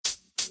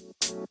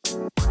Hello,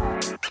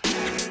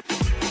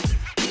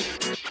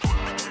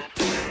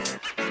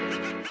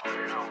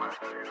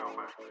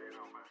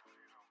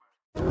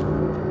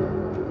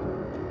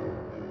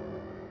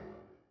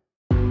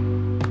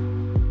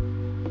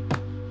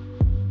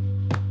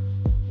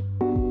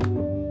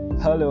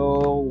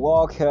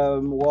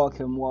 welcome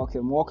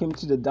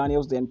to the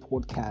Daniel's Den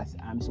podcast.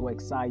 I'm so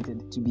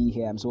excited to be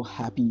here. I'm so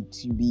happy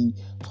to be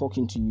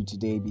talking to you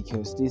today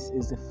because this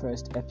is the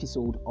first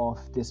episode of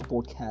this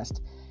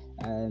podcast,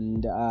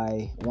 and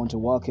I want to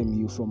welcome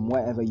you from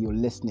wherever you're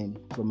listening,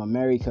 from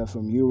America,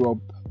 from Europe,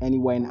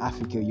 anywhere in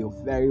Africa. You're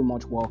very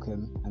much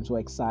welcome. I'm so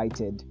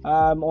excited.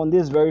 On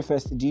this very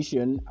first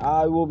edition,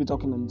 I will be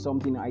talking on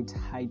something I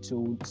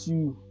titled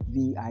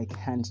I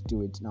can't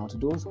do it. Now, to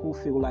those who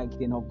feel like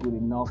they're not good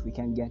enough, they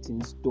can't get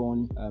things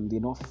done,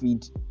 they're not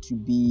fit to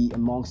be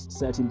amongst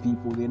certain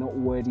people, they're not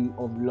worthy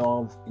of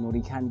love,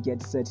 they can't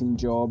get certain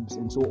jobs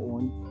and so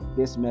on,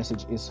 this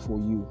message is for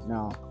you.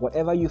 Now,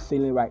 whatever you're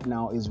feeling right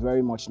now is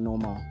very much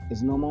normal.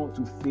 It's normal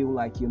to feel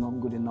like you're not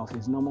good enough.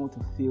 It's normal to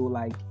feel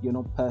like you're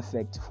not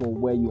perfect for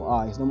where you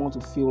are. It's normal to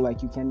feel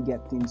like you can't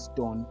get things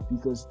done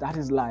because that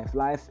is life.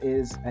 Life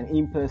is an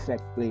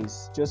imperfect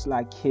place. Just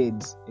like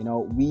kids,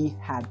 we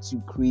had to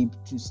creep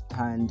to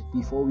stand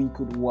before we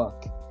could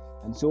walk.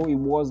 And so it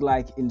was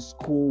like in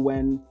school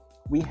when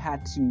we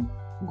had to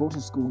go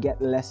to school,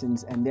 get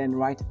lessons, and then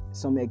write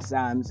some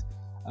exams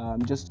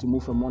just to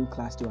move from one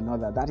class to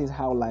another. That is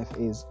how life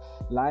is.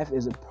 Life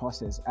is a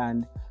process.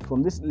 And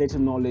from this little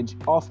knowledge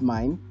of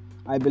mine,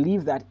 I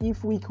believe that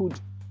if we could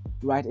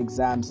write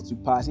exams to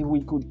pass, if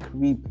we could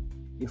creep,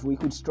 if we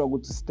could struggle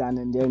to stand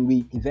and then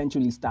we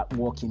eventually start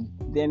walking,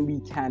 then we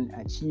can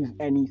achieve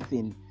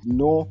anything.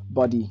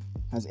 Nobody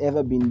has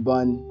ever been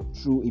born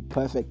through a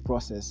perfect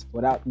process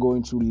without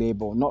going through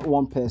labor. Not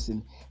one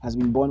person has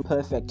been born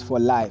perfect for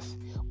life.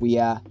 We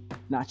are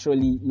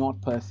naturally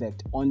not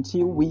perfect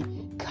until we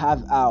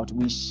carve out,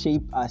 we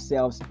shape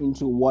ourselves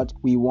into what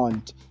we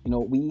want.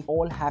 We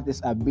all have this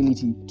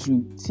ability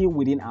to till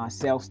within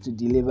ourselves to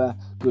deliver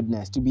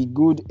goodness. To be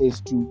good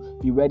is to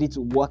be ready to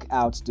work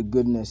out the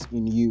goodness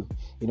in you.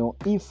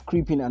 If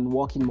creeping and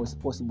walking was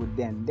possible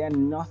then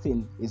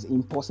nothing is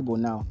impossible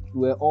now.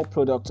 We're all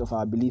products of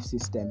our belief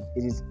system.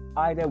 It is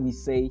either we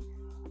say,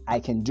 I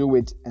can do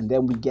it, and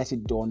then we get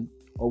it done,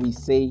 or we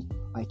say,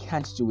 I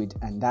can't do it,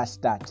 and that's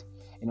that.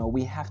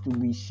 We have to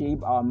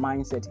reshape our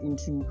mindset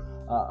into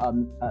a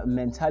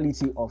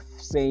mentality of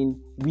saying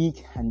we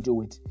can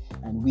do it,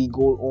 and we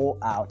go all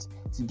out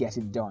to get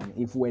it done.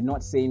 If we're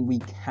not saying we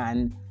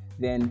can,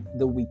 then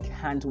the we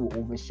can't will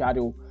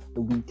overshadow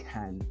the we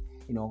can.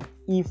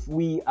 If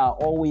we are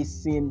always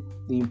seeing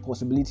the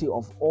impossibility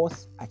of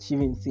us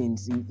achieving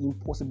things, the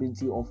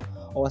impossibility of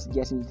us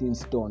getting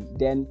things done,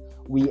 then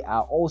we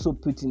are also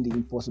putting the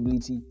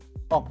impossibility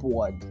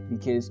upward,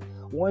 because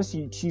once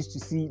you choose to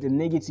see the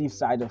negative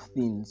side of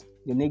things,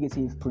 the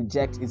negative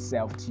projects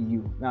itself to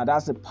you. Now,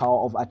 that's the power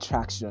of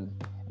attraction.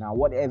 Now,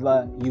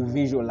 whatever you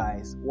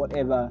visualize,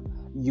 whatever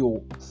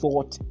your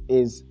thought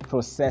is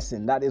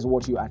processing, that is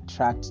what you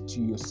attract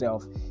to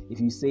yourself. If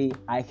you say,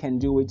 I can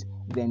do it,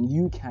 then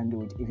you can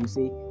do it. If you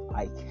say,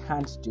 I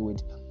can't do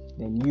it,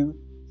 then you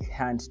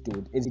can't do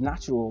it. It's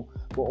natural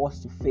for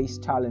us to face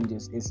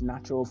challenges. It's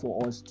natural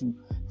for us to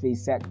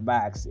face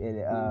setbacks,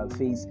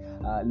 face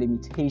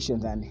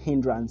limitations and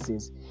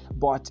hindrances.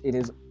 But it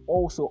is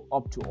also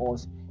up to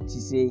us to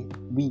say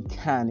we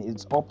can.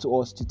 It's up to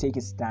us to take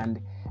a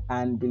stand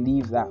and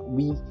believe that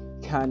we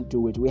can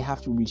do it. We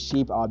have to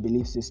reshape our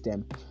belief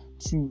system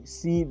to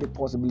see the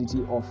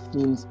possibility of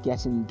things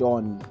getting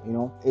done.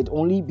 It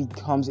only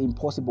becomes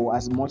impossible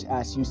as much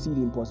as you see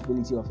the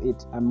impossibility of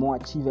it, and more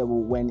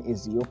achievable when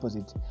it's the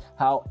opposite.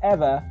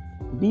 However,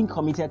 being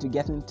committed to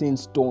getting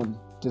things done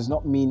does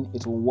not mean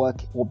it will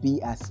work or be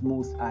as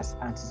smooth as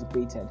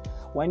anticipated.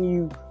 When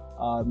you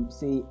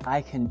say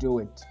I can do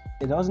it,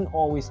 it doesn't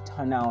always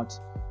turn out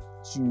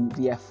to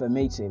the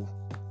affirmative.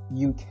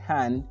 You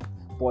can,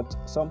 but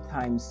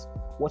sometimes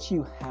what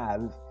you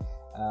have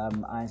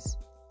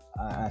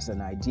as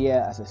an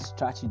idea, as a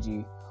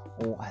strategy,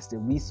 or as the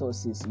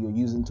resources you're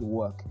using to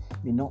work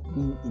may not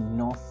be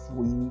enough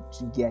for you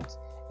to get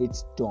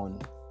it done.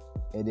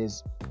 It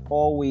is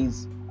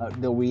always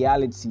the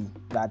reality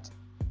that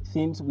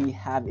things we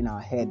have in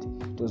our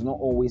head does not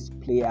always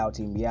play out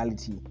in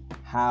reality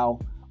how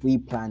we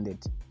planned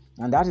it.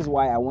 And that is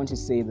why I want to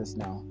say this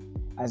now.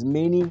 As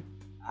many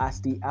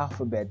as the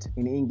alphabet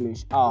in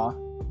English are,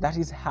 that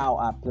is how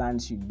our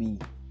plans should be.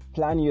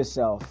 Plan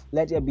yourself.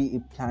 Let there be a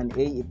plan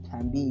A, a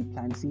plan B, a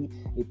plan C,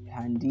 a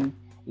plan D,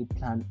 a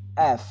plan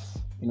F.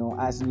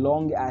 As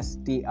long as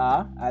they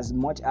are, as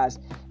much as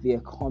they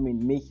are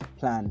coming, make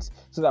plans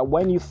so that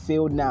when you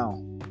fail now,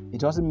 it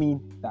doesn't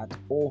mean that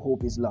all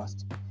hope is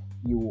lost.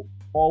 You will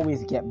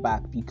always get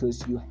back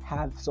because you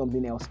have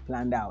something else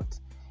planned out.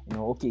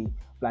 Okay,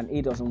 plan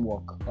A doesn't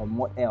work.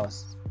 What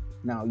else?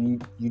 Now you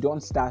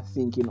don't start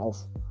thinking of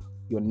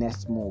your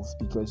next move,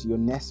 because your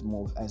next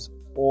move has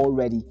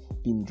already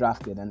been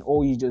drafted, and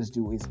all you just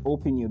do is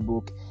open your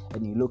book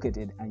and you look at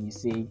it and you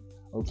say,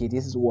 okay,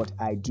 this is what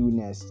I do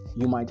next.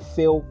 You might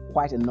fail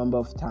quite a number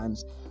of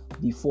times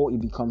before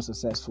it becomes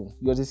successful.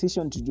 Your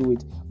decision to do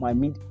it might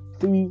meet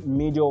 3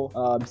 major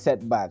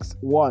setbacks: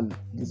 1,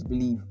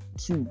 disbelief;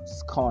 2,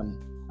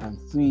 scorn; and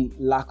 3,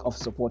 lack of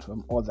support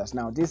from others.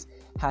 Now, this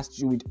has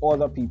to do with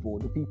other people,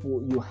 the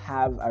people you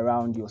have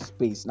around your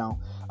space. Now,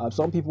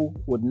 some people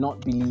would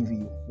not believe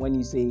you when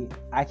you say,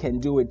 I can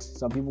do it.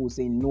 Some people will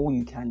say, no,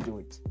 you can't do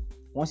it.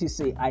 Once you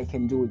say, I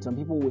can do it, some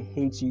people will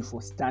hate you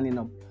for standing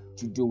up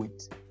to do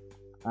it.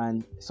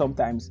 And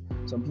sometimes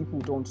some people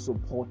don't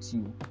support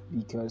you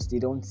because they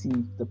don't see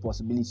the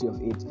possibility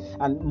of it.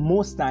 And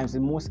most times,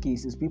 in most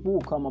cases, people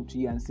will come up to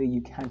you and say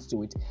you can't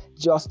do it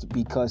just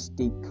because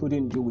they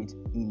couldn't do it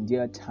in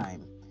their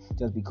time,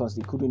 just because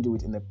they couldn't do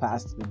it in the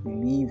past. They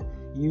believe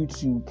you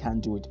too can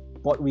do it.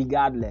 But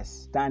regardless,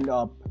 stand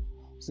up,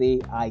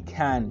 say I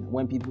can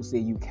when people say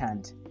you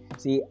can't.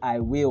 Say I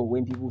will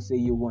when people say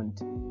you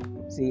won't.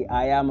 Say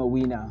I am a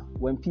winner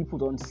when people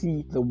don't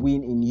see the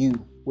win in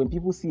you. When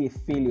people see a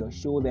failure,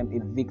 show them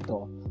a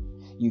victor.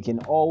 You can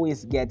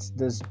always get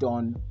this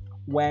done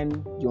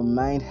when your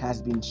mind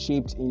has been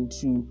shaped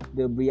into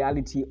the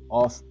reality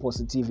of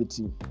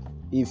positivity.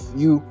 If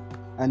you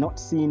are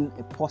not seeing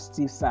a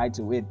positive side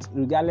to it,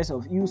 regardless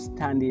of you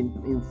standing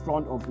in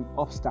front of the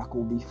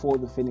obstacle before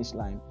the finish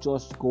line,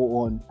 just go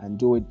on and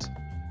do it.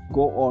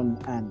 Go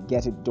on and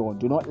get it done.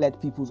 Do not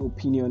let people's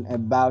opinion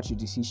about your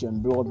decision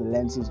blur the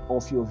lenses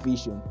of your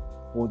vision,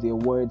 or their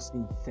words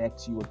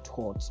infect your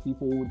thoughts.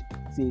 People would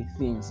say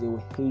things, they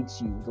will hate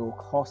you, they will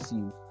curse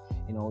you,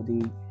 they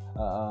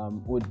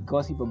would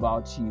gossip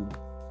about you,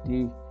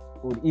 they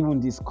would even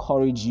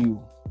discourage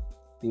you.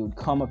 They would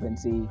come up and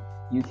say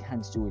you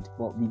can't do it.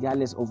 But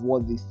regardless of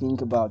what they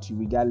think about you,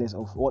 regardless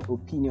of what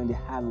opinion they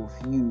have of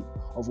you,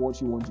 of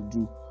what you want to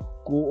do,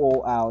 go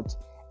all out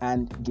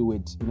and do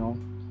it.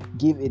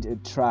 Give it a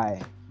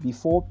try.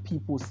 Before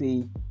people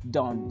say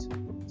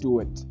don't, do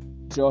it.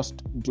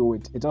 Just do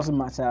it. It doesn't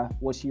matter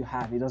what you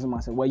have. It doesn't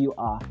matter where you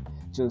are.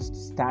 Just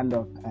stand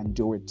up and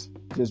do it.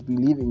 Just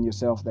believe in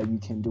yourself that you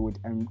can do it.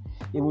 And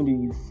even though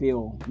you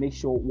fail, make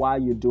sure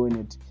while you're doing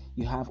it,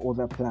 you have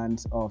other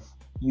plans of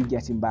you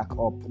getting back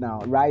up. Now,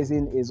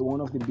 rising is one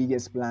of the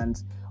biggest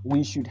plans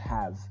we should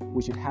have.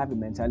 We should have a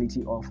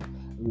mentality of,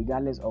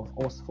 regardless of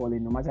us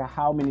falling, no matter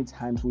how many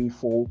times we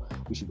fall,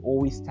 we should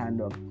always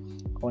stand up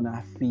on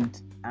our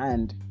feet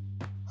and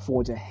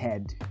forge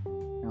ahead.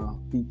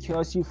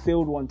 Because you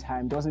failed one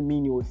time doesn't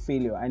mean you're a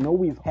failure. I know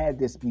we've heard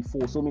this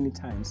before so many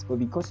times, but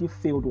because you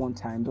failed one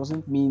time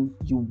doesn't mean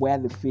you wear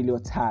the failure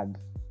tag.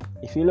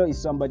 A failure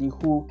is somebody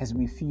who has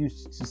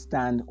refused to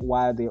stand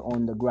while they're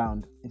on the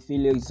ground. A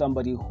failure is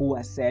somebody who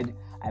has said,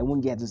 I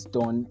won't get this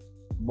done.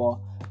 But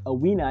a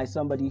winner is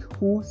somebody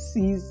who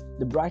sees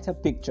the brighter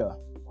picture,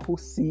 who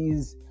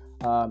sees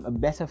a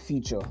better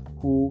future,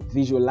 who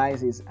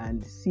visualizes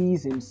and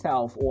sees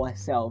himself or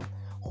herself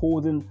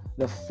holding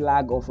the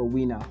flag of a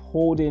winner,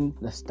 holding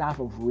the staff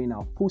of a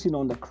winner, putting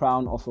on the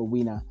crown of a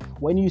winner.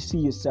 When you see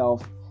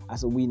yourself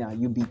as a winner,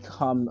 you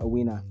become a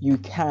winner. You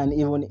can,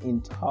 even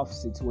in tough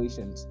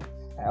situations.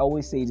 I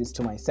always say this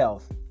to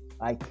myself.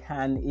 I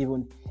can,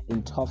 even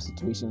in tough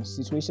situations.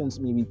 Situations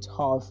may be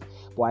tough,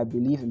 but I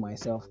believe in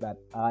myself that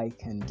I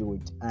can do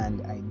it,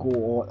 and I go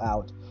all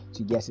out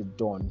to get it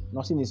done.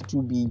 Nothing is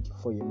too big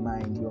for your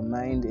mind. Your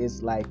mind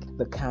is like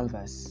the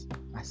canvas.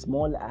 As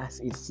small as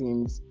it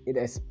seems, it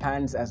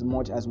expands as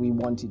much as we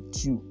want it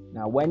to.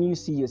 Now, when you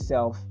see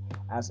yourself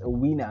as a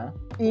winner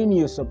in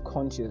your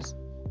subconscious,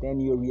 then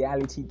your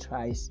reality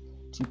tries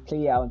to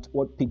play out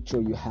what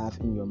picture you have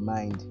in your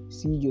mind.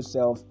 See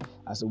yourself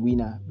as a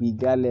winner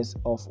regardless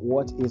of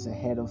what is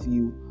ahead of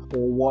you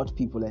or what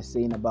people are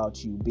saying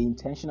about you. Be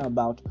intentional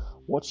about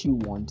what you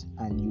want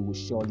and you will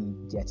surely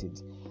get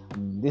it.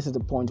 This is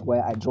the point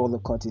where I draw the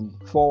curtain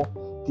for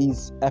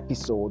this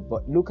episode,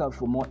 but look out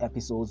for more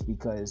episodes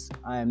because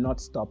I am not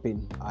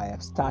stopping. I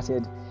have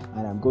started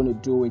and I'm going to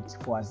do it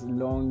for as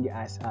long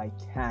as I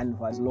can,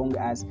 for as long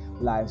as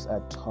lives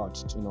are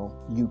touched.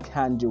 You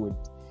can do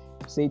it.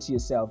 Say to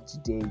yourself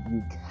today,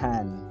 you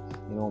can.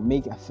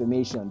 Make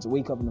affirmations.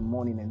 Wake up in the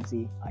morning and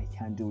say, I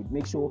can do it.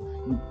 Make sure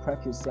you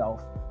prep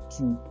yourself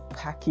to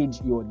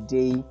package your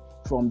day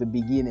from the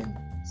beginning.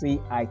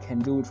 Say, I can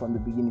do it from the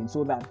beginning,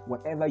 so that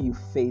whatever you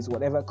face,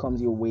 whatever comes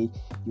your way,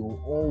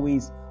 you'll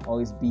always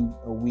be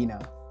a winner.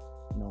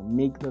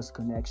 Make those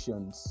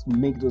connections,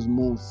 make those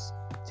moves,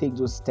 take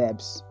those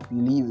steps,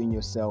 believe in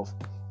yourself,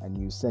 and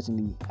you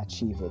certainly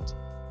achieve it.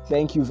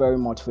 Thank you very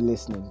much for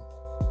listening.